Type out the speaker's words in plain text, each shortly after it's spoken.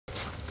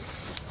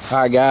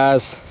Alright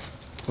guys,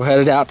 we're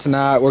headed out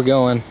tonight. We're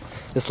going,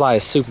 this light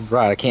is super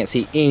bright, I can't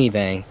see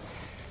anything,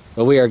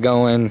 but we are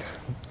going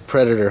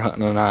predator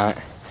hunting tonight.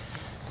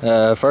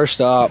 First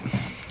stop,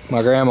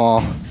 my grandma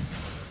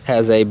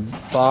has a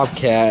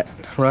bobcat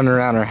running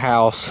around her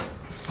house,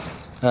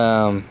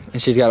 and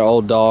she's got an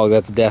old dog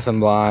that's deaf and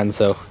blind,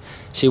 so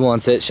she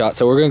wants it shot.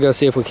 So we're gonna go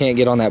see if we can't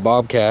get on that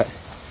bobcat,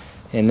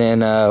 and then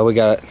we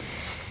got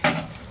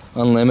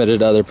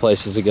unlimited other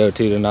places to go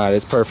to tonight.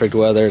 It's perfect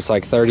weather. It's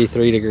like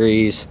 33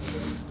 degrees.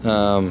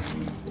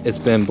 It's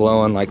been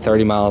blowing like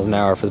 30 miles an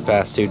hour for the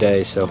past 2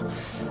 days, so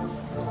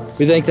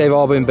we think they've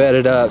all been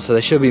bedded up, so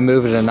they should be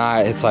moving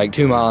tonight. It's like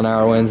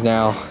 2-mile-an-hour winds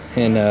now,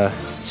 and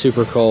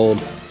super cold.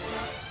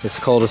 It's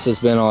the coldest it's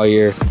been all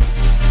year.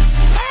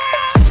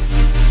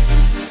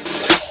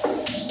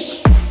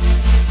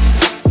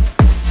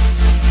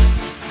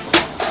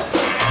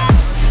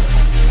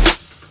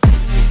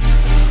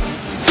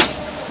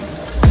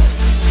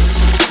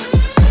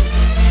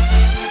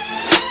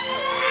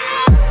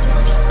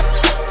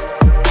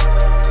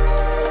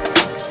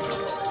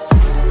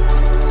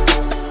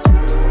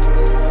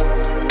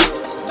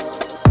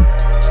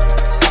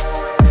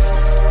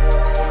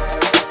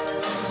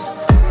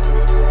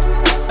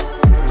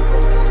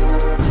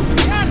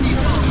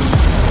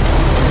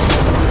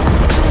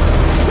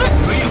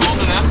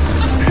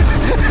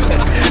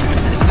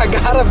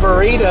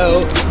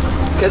 Burrito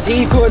because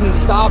Heath wouldn't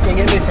stop and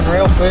get me some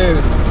real food,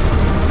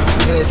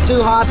 and it's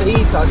too hot to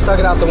eat, so I stuck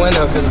it out the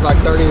window because it's like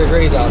 30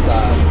 degrees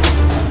outside.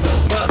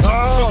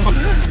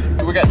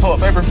 We got toilet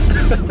paper.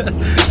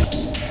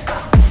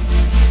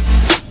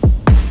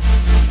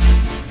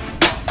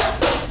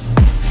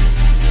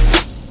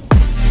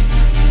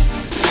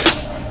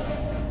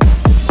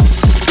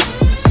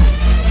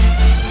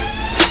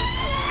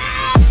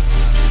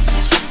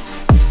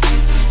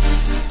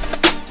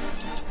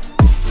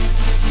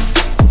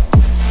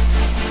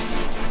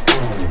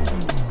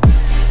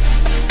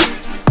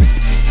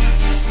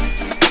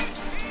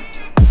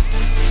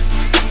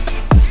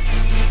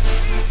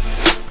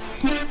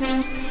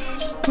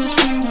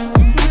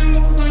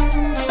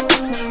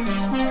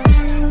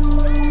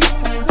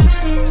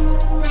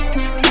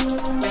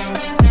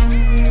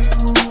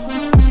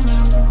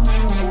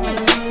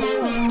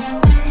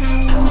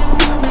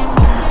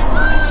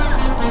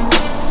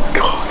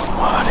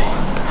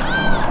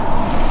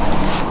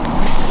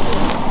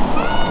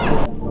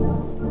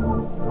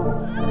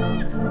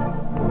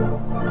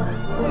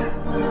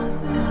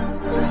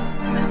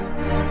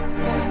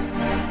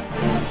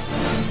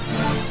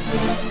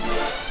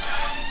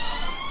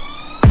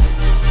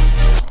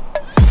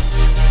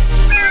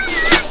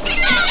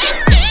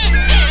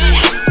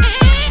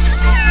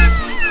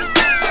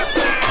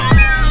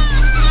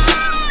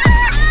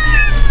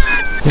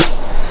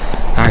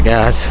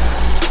 Guys,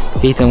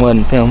 Ethan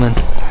wasn't filming,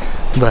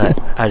 but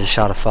I just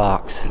shot a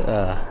fox.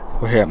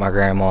 We're here at my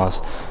grandma's.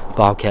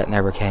 Bobcat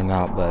never came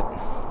out, but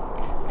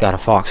got a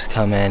fox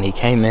come in. He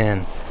came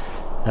in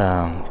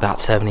about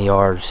 70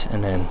 yards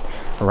and then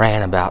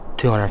ran about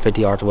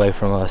 250 yards away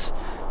from us.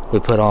 We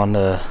put on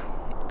the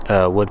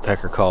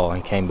woodpecker call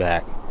and came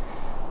back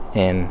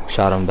and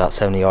shot him about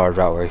 70 yards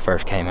right where he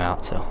first came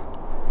out. So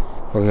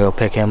we're gonna go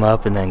pick him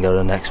up and then go to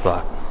the next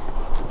spot.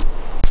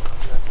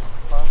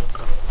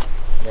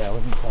 Yeah,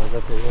 we can climb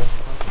up there, yeah.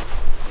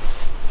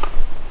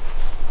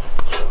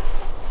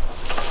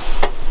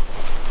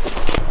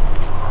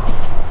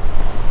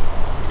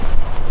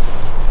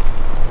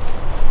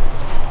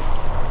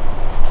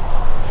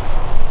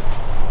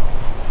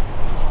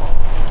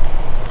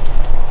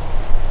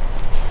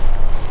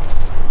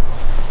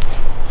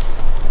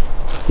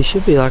 He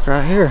should be like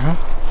right here, huh?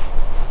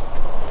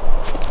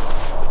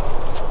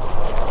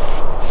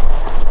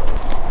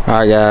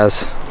 Alright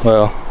guys,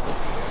 well,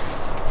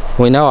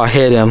 we know I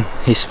hit him.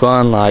 He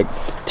spun like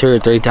 2 or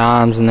 3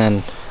 times and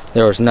then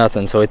there was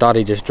nothing, so we thought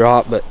he just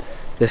dropped, but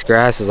this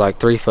grass is like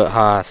 3 foot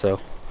high, so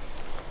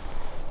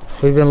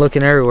we've been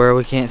looking everywhere.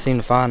 We can't seem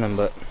to find him,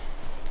 but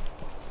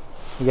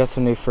we got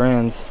some new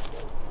friends.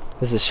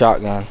 This is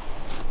shotgun,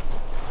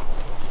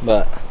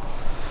 but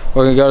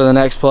we're gonna go to the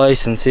next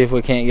place and see if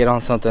we can't get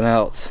on something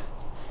else.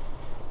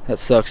 That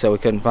sucks that we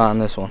couldn't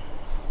find this one.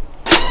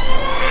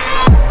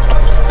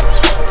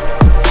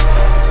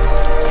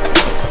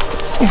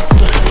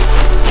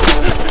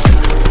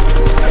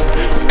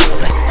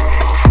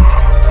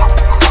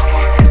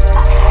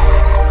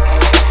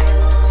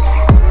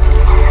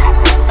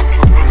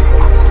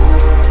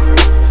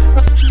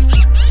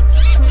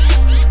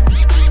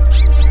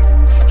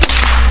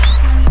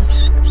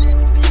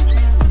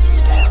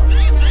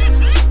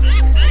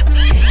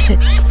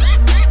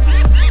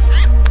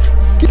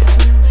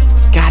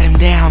 Got him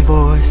down,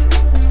 boys.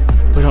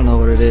 We don't know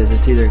what it is.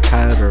 It's either a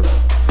coyote or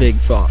a big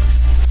fox,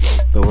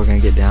 but we're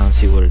gonna get down and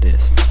see what it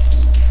is.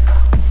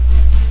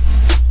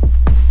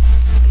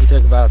 He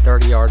took about a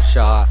 30-yard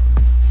shot.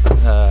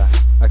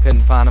 I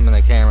couldn't find him in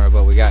the camera,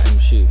 but we got him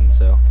shooting,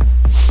 so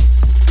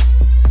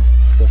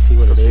let's see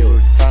what it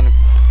is.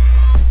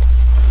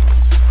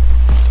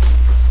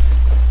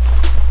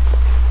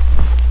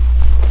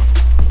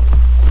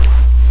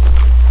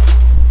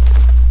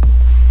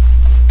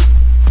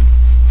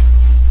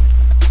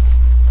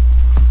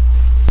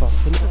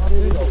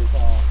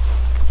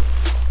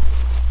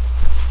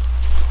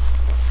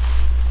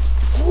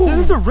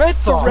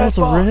 red fox. That's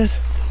a red.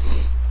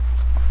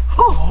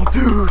 Oh,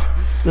 dude.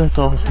 That's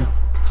awesome.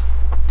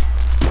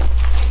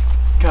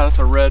 Got us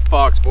a red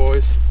fox,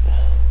 boys.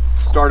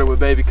 Started with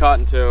baby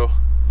cottontail.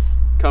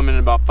 Come in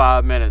about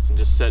 5 minutes and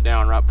just sat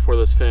down right before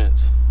this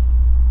fence.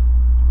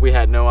 We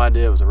had no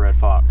idea it was a red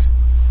fox.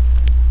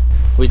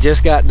 We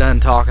just got done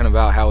talking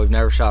about how we've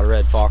never shot a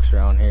red fox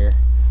around here,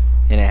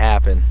 and it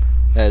happened.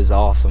 That is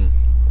awesome.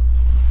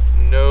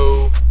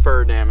 No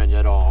fur damage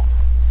at all.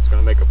 It's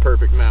gonna make a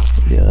perfect mount.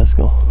 Yeah, that's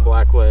going.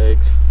 Black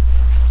legs.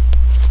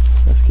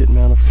 That's getting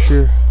mounted for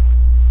sure.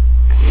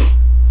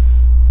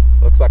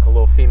 Looks like a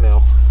little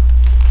female.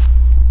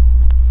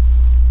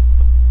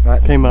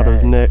 Right Came out of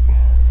his neck.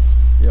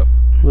 Yep.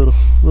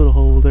 Little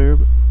hole there,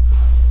 but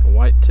A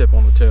white tip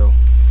on the tail.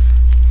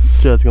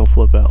 Judd's gonna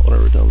flip out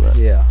whenever we're done that.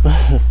 Yeah.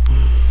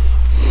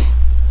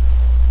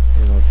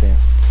 Here's my fan.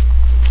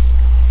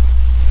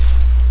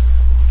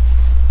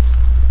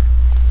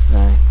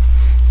 Nice.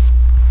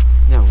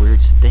 Got a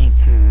weird stink.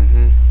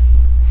 Mm-hmm.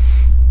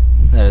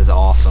 That is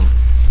awesome.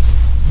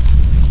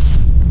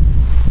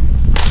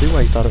 See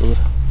why you thought it was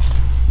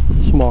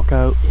a small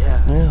coyote.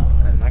 Yeah. Yeah.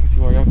 And I can see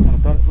why y'all kind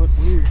of thought it looked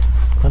weird.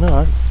 I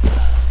know.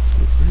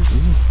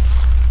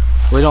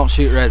 We don't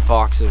shoot red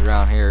foxes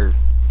around here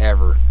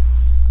ever,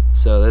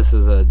 so this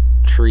is a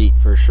treat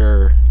for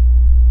sure.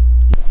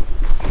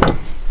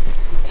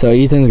 So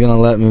Ethan's gonna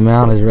let me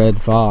mount his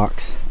red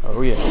fox.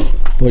 Oh yeah.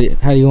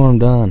 How do you want him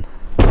done?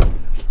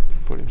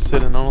 Put him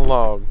sitting on a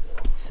log.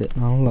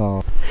 Sitting on a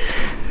log.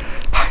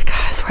 Alright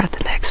guys, we're at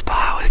the next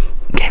spot.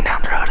 We came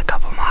down the road a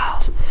couple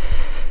miles.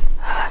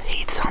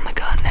 Heat's on the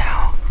gun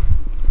now.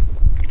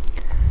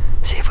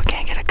 See if we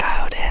can't get a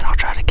coyote in. I'll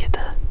try to get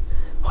the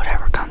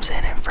whatever comes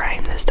in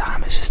frame this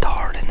time. It's just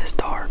hard in this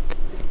dark.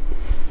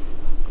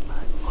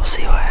 But we'll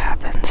see what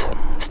happens.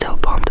 Still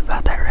pumped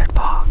about that red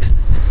fox.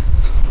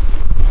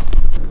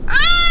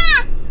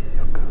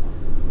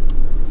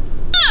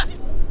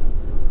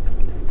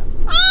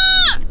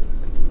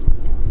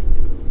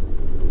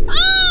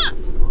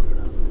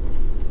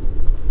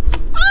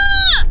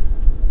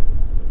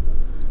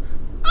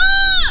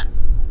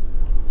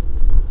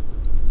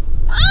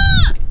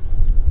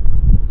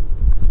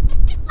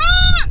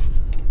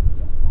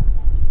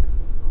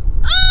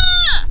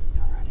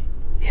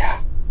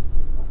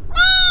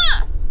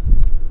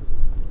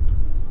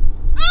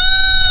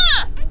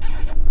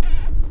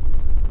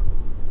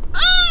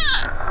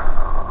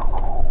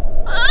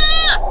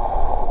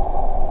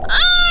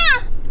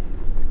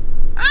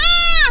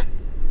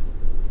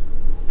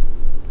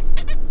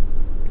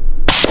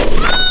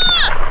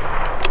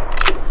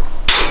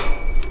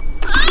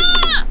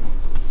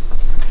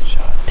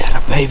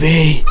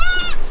 Baby,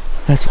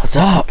 that's what's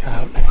up.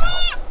 Coyote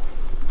now.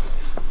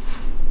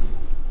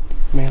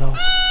 Man, I was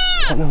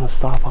wanting him to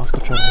stop. I was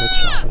gonna try to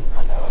headshot him.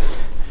 I know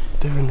it.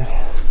 Doing it.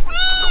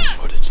 It's cool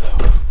footage though.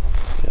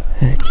 Yeah.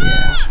 Heck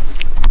yeah.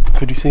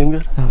 Could you see him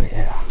good? Oh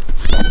yeah.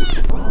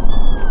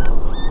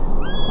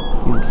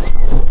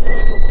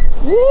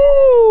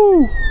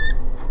 Woo!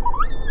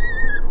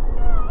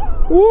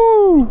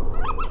 Woo!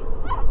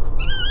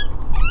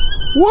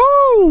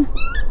 Woo!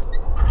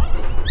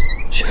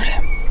 Shoot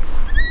him.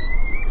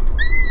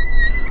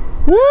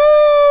 Woo!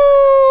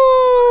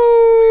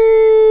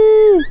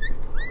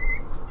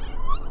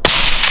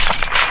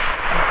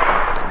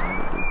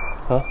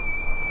 Huh?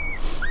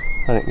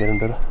 I didn't get him,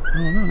 did I? I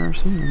don't know, I've never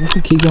seen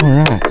him. Keep going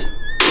right. I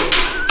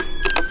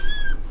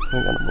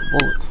ain't got no more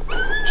bullets.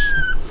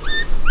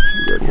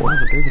 That was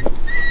a big one.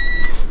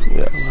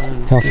 Yeah.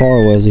 How far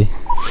was he?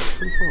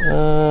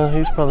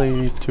 He's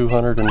probably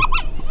 200 and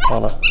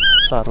on a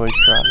sideways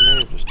trap. He may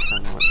have just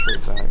turned and went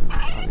straight back.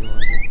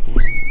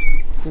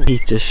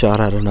 Heath just shot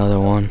out another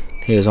one.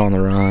 He was on the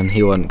run.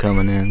 He wasn't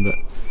coming in, but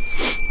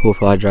we'll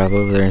probably drive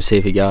over there and see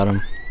if he got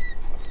him.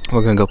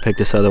 We're gonna go pick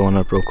this other one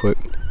up real quick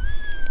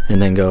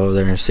and then go over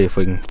there and see if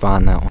we can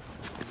find that one.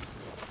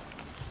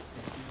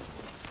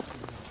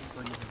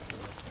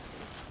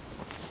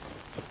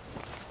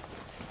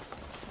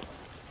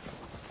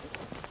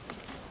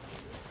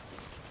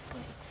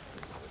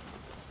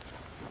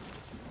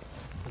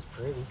 That's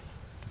pretty.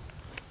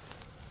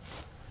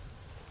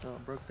 Oh, I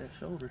broke that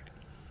shoulder.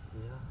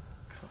 Yeah.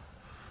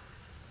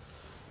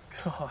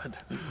 God.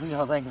 We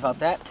gonna think about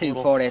that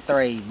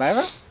 243,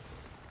 baby.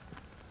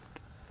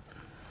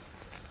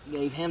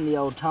 Gave him the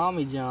old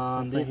Tommy I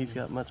John. don't think he's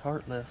got much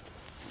heart left.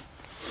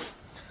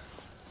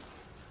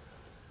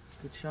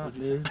 Good shot,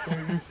 What'd you dude.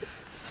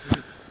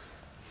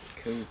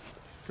 Cool.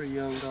 Pretty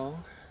young dog.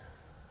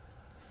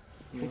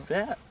 Yeah. Pretty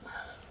fat.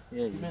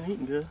 Yeah, You've been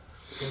eating good.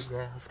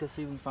 yeah. Let's go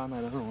see if we can find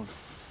that other one.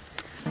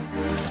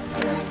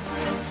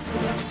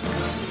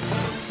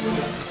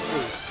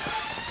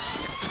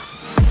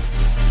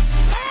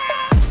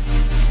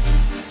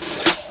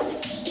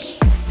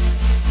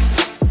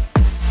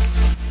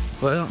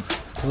 Well,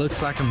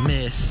 looks like a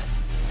miss,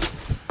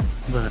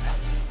 but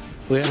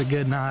we had a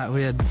good night.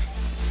 We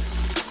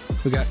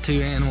got 2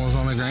 animals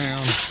on the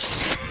ground.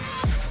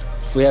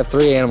 We have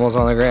 3 animals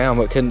on the ground,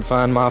 but couldn't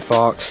find my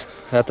fox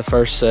at the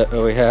first set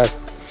that we had.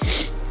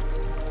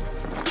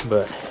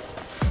 But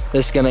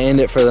this is gonna end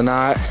it for the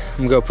night. I'm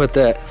gonna go put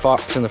that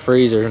fox in the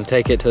freezer and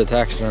take it to the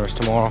taxidermist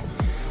tomorrow.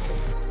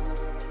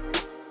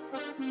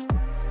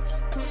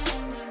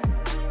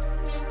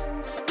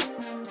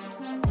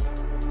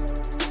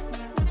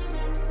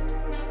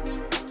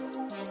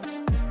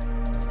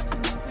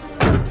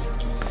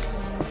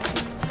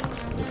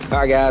 All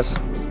right, guys,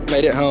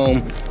 made it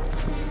home.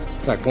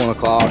 It's like 1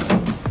 o'clock.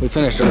 We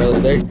finished early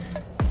there.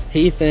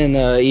 Heath and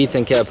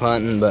Ethan kept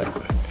hunting, but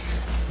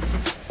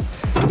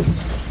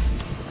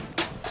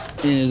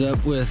ended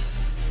up with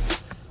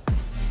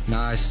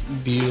nice,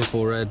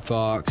 beautiful red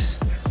fox.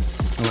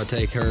 I'm gonna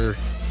take her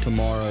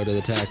tomorrow to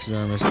the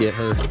taxidermist, get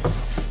her.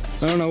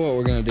 I don't know what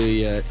we're gonna do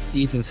yet.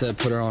 Ethan said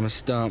put her on a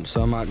stump,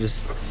 so I might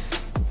just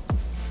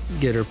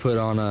get her put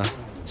on a,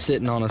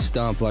 sitting on a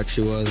stump like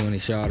she was when he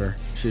shot her.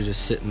 She was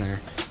just sitting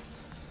there.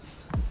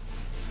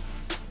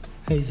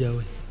 Hey,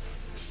 Zoe.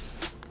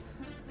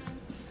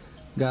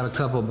 Got a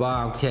couple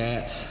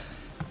bobcats.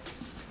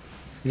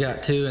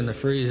 Got 2 in the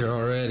freezer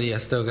already. I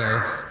still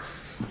gotta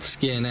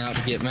skin out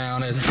to get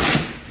mounted.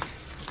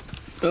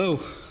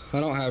 Oh, I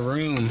don't have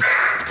room.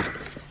 I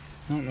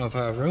don't know if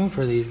I have room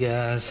for these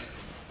guys.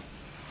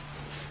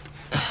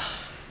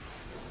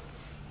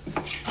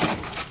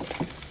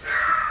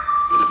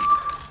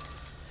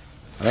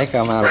 I think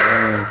I'm out of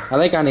room. I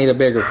think I need a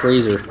bigger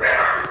freezer.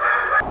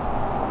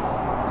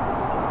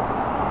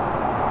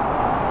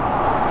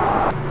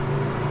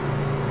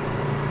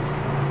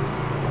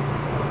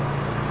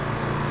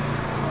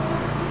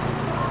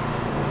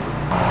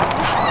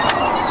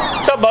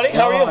 Buddy,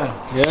 how are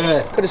you?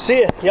 Good. Good to see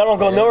you. Y'all don't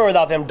go nowhere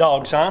without them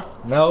dogs, huh?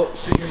 Nope.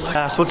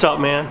 What's up,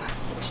 man?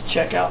 Let's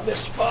check out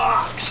this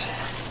fox.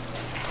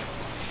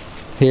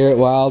 Here at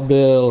Wild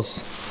Bill's.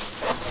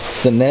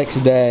 It's the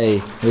next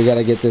day. We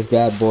gotta get this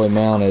bad boy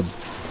mounted.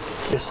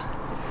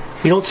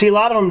 You don't see a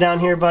lot of them down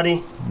here,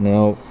 buddy.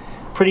 Nope.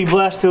 Pretty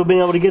blessed to have been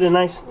able to get a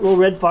nice little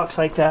red fox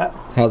like that.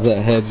 How's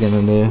that head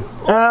gonna do?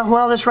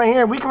 Well, this right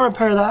here, we can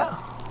repair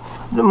that.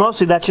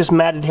 Mostly that's just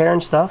matted hair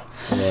and stuff.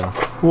 Yeah.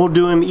 We'll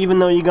do him, even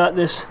though you got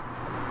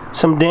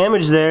some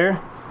damage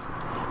there.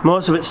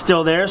 Most of it's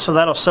still there, so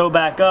that'll sew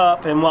back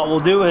up. And what we'll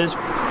do is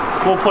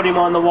we'll put him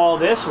on the wall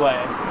this way.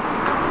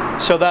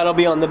 So that'll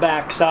be on the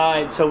back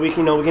side. So we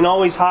can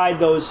always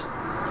hide those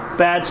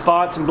bad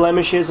spots and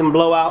blemishes and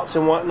blowouts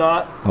and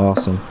whatnot.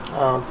 Awesome.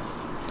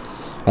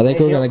 I think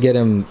we're gonna get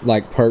him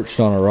like perched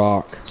on a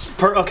rock.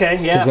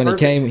 Okay, yeah. Because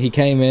when he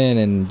came in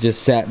and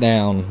just sat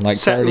down like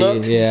 30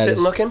 yards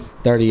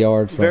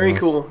from Very us.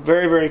 cool.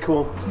 Very, very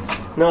cool.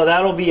 No,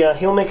 that'll be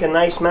he'll make a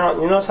nice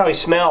mount. You notice how he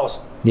smells?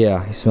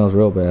 Yeah, he smells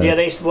real bad. Yeah,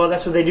 well,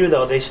 that's what they do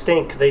though. They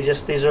stink.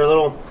 These are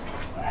little.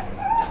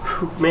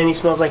 Man, he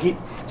smells like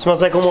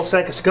almost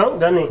like a skunk,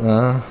 doesn't he?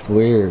 It's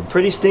weird.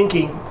 Pretty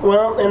stinky.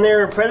 Well, and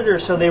they're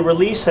predators, so they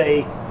release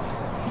a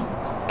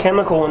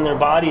chemical in their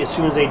body as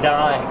soon as they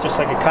die, just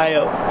like a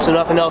coyote. So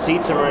nothing else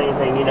eats them or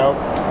anything, you know.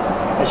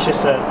 It's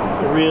just a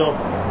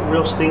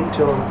real stink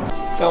to them.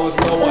 That was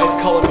my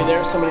wife calling me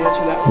there. Somebody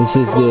answered that. This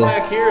is Come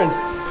back here and.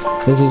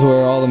 This is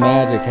where all the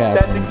magic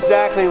happens. That's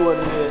exactly what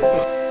it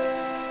is.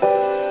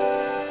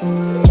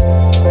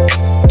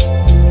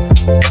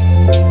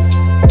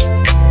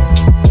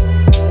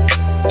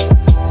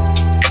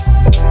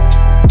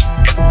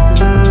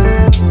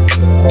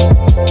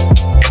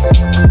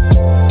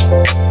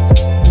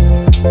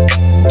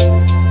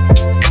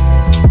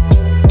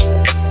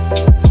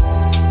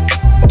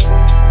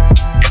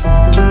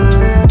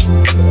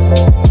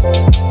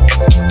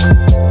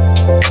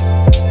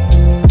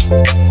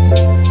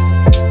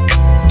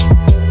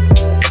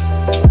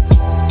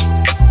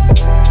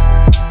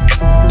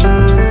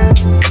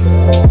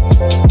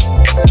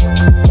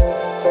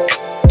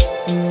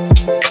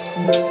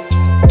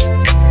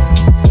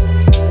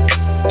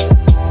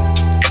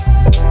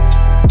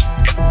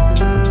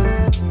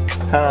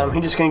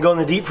 He's just gonna go in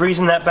the deep freeze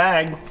in that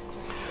bag.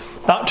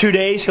 About 2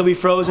 days, he'll be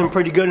frozen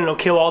pretty good, and it'll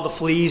kill all the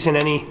fleas and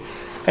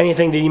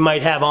anything that you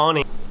might have on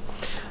him.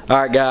 All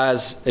right,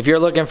 guys, if you're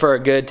looking for a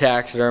good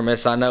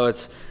taxidermist, I know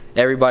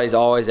everybody's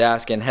always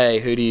asking, hey,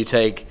 who do you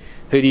take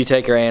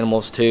your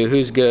animals to?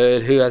 Who's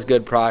good? Who has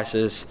good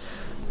prices?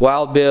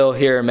 Wild Bill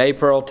here in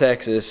Maypearl,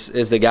 Texas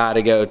is the guy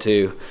to go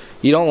to.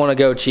 You don't want to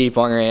go cheap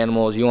on your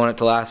animals. You want it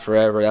to last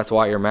forever. That's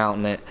why you're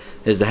mounting it,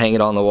 is to hang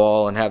it on the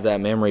wall and have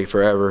that memory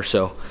forever.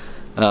 So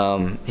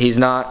he's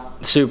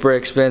not super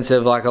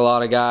expensive like a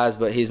lot of guys,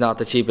 but he's not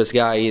the cheapest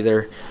guy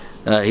either.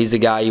 He's the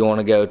guy you want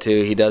to go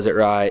to. He does it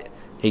right.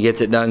 He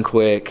gets it done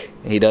quick.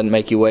 He doesn't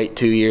make you wait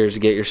 2 years to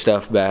get your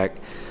stuff back.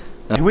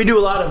 We do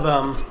a lot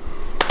of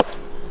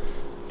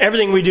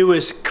everything we do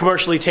is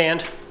commercially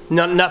tanned.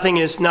 Nothing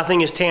is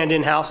tanned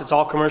in-house. It's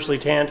all commercially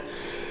tanned.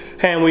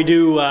 And we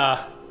do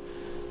a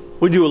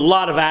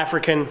lot of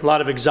African, a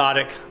lot of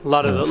exotic, a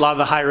lot of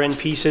the higher end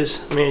pieces.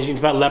 I mean, as you can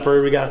about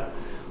leopard, we got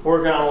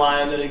working on a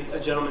lion that a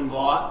gentleman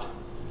bought.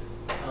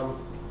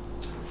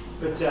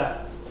 But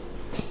a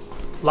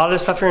lot of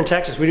this stuff here in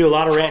Texas, we do a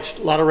lot of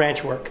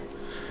ranch work.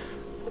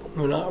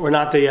 We're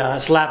not the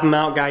slap 'em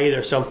out guy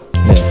either. So